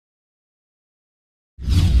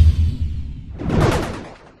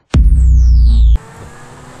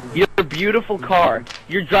beautiful car.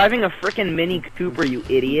 You're driving a frickin' Mini Cooper, you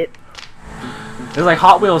idiot. It's like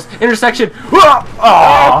Hot Wheels intersection.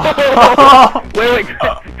 Oh! Wait,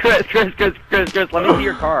 Chris, let me see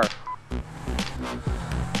your car.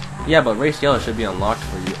 Yeah, but race yellow should be unlocked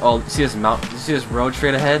for you. Oh, see this you see this road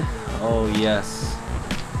straight ahead? Oh yes.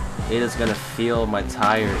 It is gonna feel my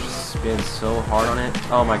tires spin so hard on it.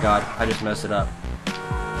 Oh my god, I just messed it up.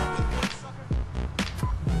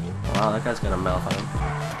 Wow, that guy's gonna melt on him.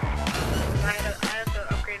 I have to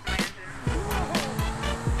upgrade my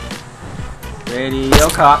engine. Radio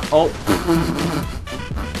cop. Oh.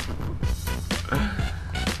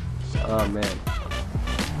 Oh man.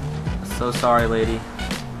 So sorry, lady.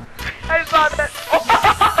 I saw that.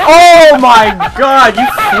 Oh my god, you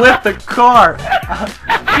flipped the car.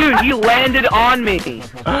 Dude, he landed on me.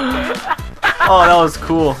 Oh, that was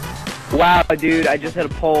cool. Wow, dude, I just hit a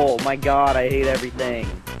pole. My god, I hate everything.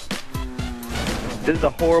 This is a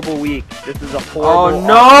horrible week. This is a horrible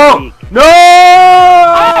week. No!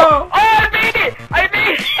 Oh, I made it! I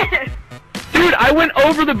made it! Dude, I went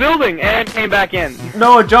over the building and came back in.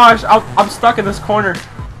 No, Josh, I'm stuck in this corner.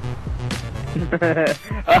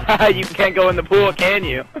 You can't go in the pool, can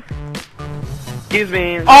you? Excuse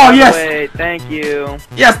me. Oh, yes! Wait, thank you.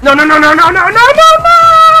 Yes! No! I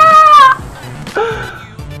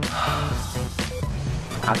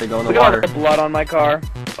have to go in the Look at all water. the blood on my car.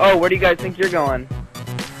 Oh, where do you guys think you're going?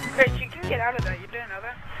 Chris, you can get out of that. You didn't know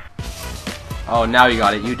that? Oh, now you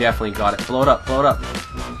got it. You definitely got it. Blow it up. Blow it up.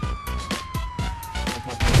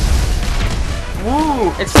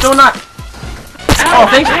 Woo! It's still not. Ow, Oh,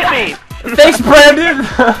 thanks. hit me! Thanks, Brandon.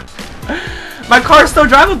 My car's still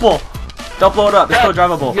drivable. Don't blow it up. It's still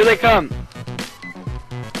drivable. Here they come.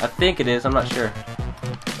 I think it is. I'm not sure.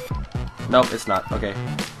 Nope, it's not. Okay.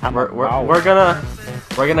 Wow. We're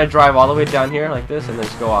gonna drive all the way down here like this and then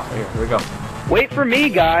just go off. Here we go. Wait for me,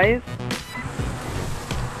 guys.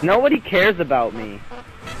 Nobody cares about me.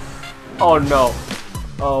 Oh no.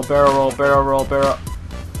 Oh, barrel roll, barrel roll, barrel.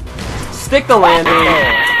 Stick the landing.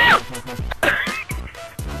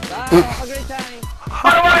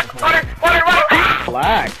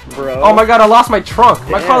 Relax, bro. Oh my god, I lost my trunk.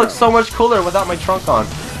 My car Damn. looks so much cooler without my trunk on.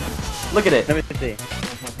 Look at it. Let me see.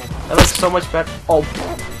 That looks so much better. Oh.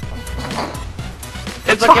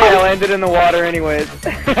 It's okay, I landed in the water anyways.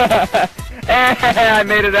 I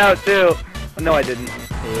made it out too. No, I didn't.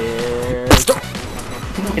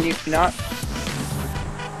 Can you not?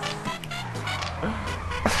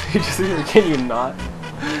 Can you not?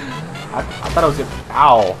 I thought I was gonna.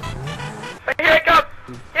 Ow. Here it comes!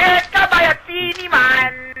 Here it comes, I see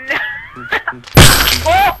man!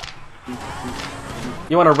 Oh!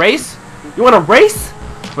 You wanna race? You wanna race?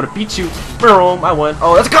 I'm gonna beat you. Boom, I won.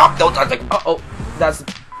 Oh, let's go! No, that's.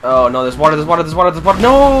 Oh no, there's water, there's water, there's water, there's water.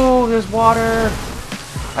 No, there's water.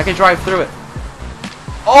 I can drive through it.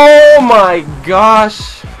 Oh my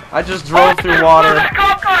gosh. I just drove through water.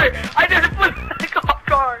 I just flew the cop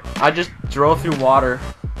car! I just drove through water.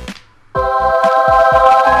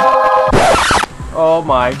 Oh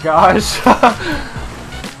my gosh.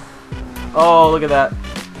 Oh, look at that.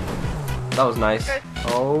 That was nice.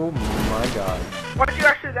 Oh my god. Why did you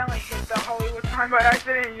accidentally hit the Hollywood sign by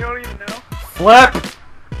accident and you don't even know? Flip!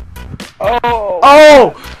 Oh!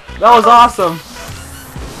 Oh! That was awesome.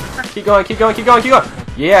 Keep going, keep going, keep going, keep going.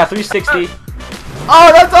 Yeah, 360.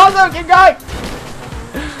 Oh, that's awesome! Keep going!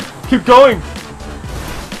 Keep going!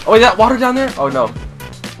 Oh, wait, that water down there? Oh no.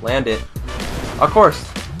 Land it. Of course,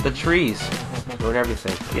 the trees ruin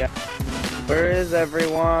everything. Yeah. Where is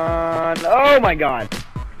everyone? Oh my god.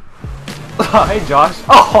 Hey, Josh.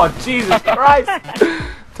 Oh, Jesus Christ!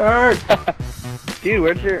 Turn! Dude,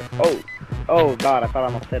 where's your... Oh god, I thought I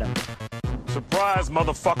almost hit him. Surprise,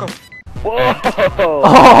 motherfucker! Whoa!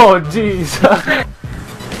 Oh, jeez.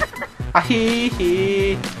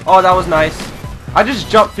 Hee. Oh, that was nice. I just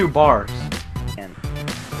jumped through bars.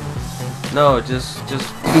 No, just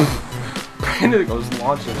Brandon goes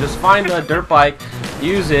launching. Just find a dirt bike,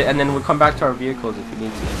 use it, and then we'll come back to our vehicles if you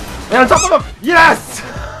need to. And on top of them! Yes!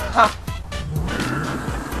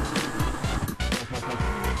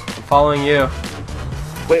 I'm following you.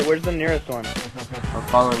 Wait, where's the nearest one? I'm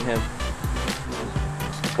following him.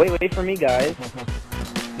 Wait for me, guys.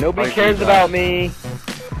 Nobody Like cares you, about Josh. me.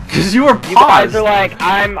 Cause you were You guys paused. are like,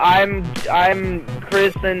 I'm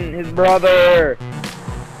Chris and his brother.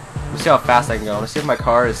 Let's see how fast I can go. Let's see if my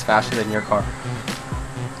car is faster than your car.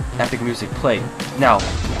 Epic music, play now.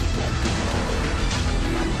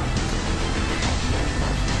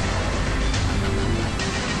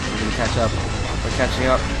 We're gonna catch up. We're catching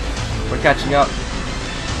up. We're catching up.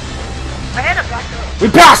 I had a black door. We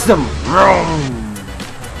passed them! Vroom.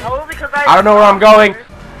 No, because I don't know where I'm going.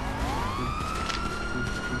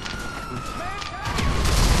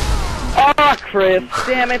 Chris,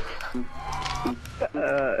 damn it!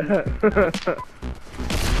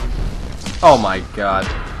 Oh my god.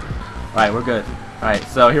 Alright, we're good. Alright,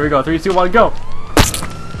 so here we go. 3, 2, 1, go!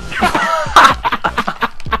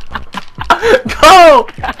 Go!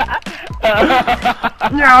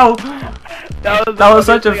 No! That was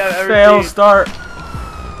such a fail start.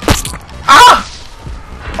 Ah!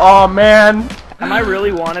 Oh man. Am I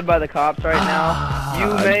really wanted by the cops right now?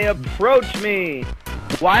 You may approach me.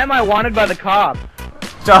 Why am I wanted by the cops?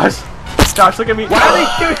 Josh, look at me. Why are they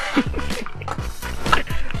shooting?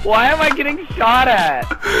 Why am I getting shot at?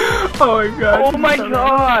 Oh my god. Oh my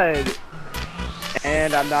god.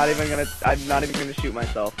 And I'm not even gonna shoot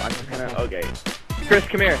myself. I'm just gonna, okay. Chris,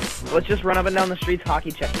 come here. Let's just run up and down the streets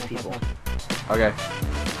hockey checking people. Okay.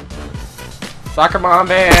 Soccer mom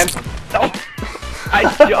band. Oh, I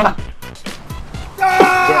jumped.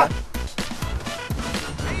 Ah!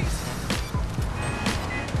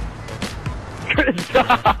 Chris,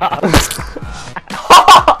 stop.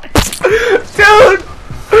 Dude!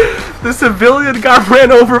 The civilian got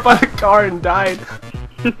ran over by the car and died.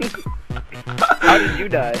 How did you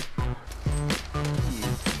die?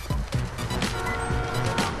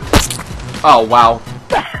 Oh wow.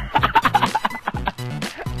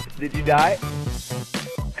 Did you die?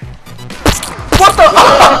 What the?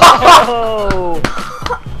 Oh!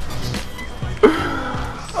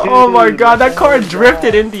 Oh my Dude, god, that car oh my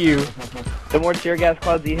drifted God. into you. The more tear gas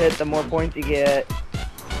clouds you hit, the more points you get.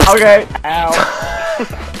 Okay. Ow.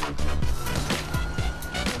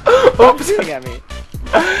 Stop Oops. shooting at me.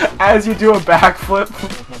 As you do a backflip.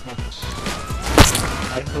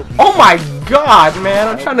 I hope you Oh my god, man!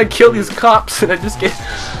 I'm trying to kill these cops and I just get.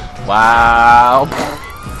 Wow.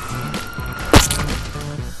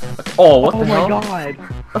 Oh, what the hell? Oh my god.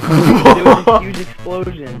 There was a huge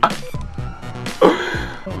explosion.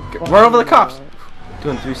 Run over the cops.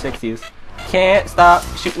 Doing 360s. Can't stop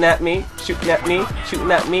shooting at me, shooting at me,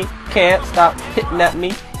 shooting at me. Can't stop hitting at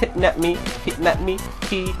me, hitting at me, hitting at me.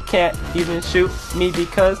 He can't even shoot me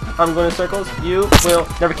because I'm going in circles. You will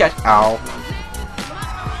never catch. Ow.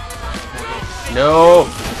 No.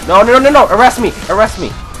 No, no, no, no, no. Arrest me. Arrest me.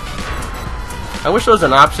 I wish there was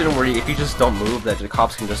an option where if you just don't move, that the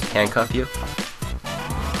cops can just handcuff you.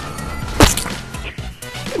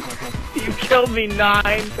 You killed me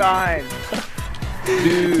 9 times.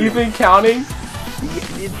 Dude. You've been counting?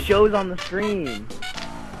 It shows on the screen.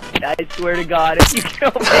 I swear to God, if you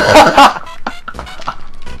kill me.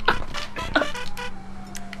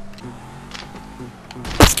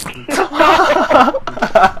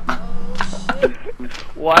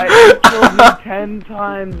 Why? You killed me 10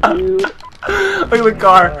 times, dude. Look at the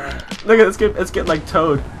car. Look at it. It's getting like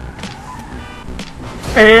towed.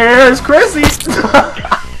 Here's Chrissy.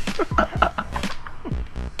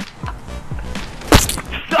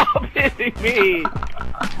 Stop hitting me.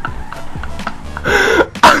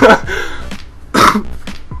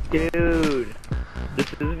 Dude,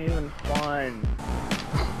 this isn't even fun.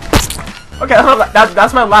 Okay,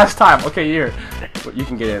 that's my last time. Okay, here. You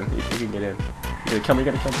can get in. You can get in. You gotta kill me.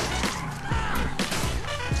 You gotta kill me.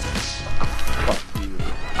 Fuck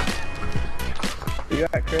you. You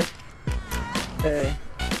got Chris? Hey.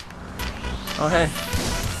 Oh hey.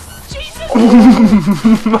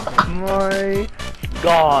 My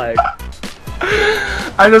God.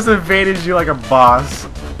 I just invaded you like a boss.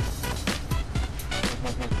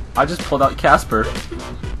 I just pulled out Casper.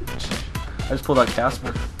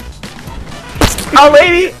 Oh,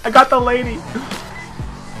 lady! I got the lady.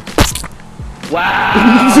 Wow.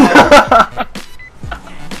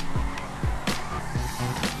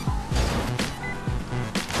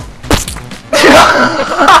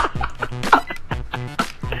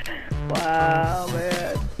 Wow,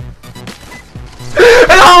 man.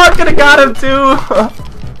 And oh, I could've got him too.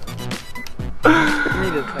 Give me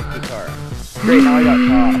this sexy car. Great, now I got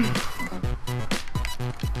caught.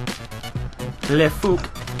 Le Fouk,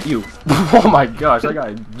 you. Oh my gosh, that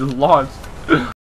guy launched.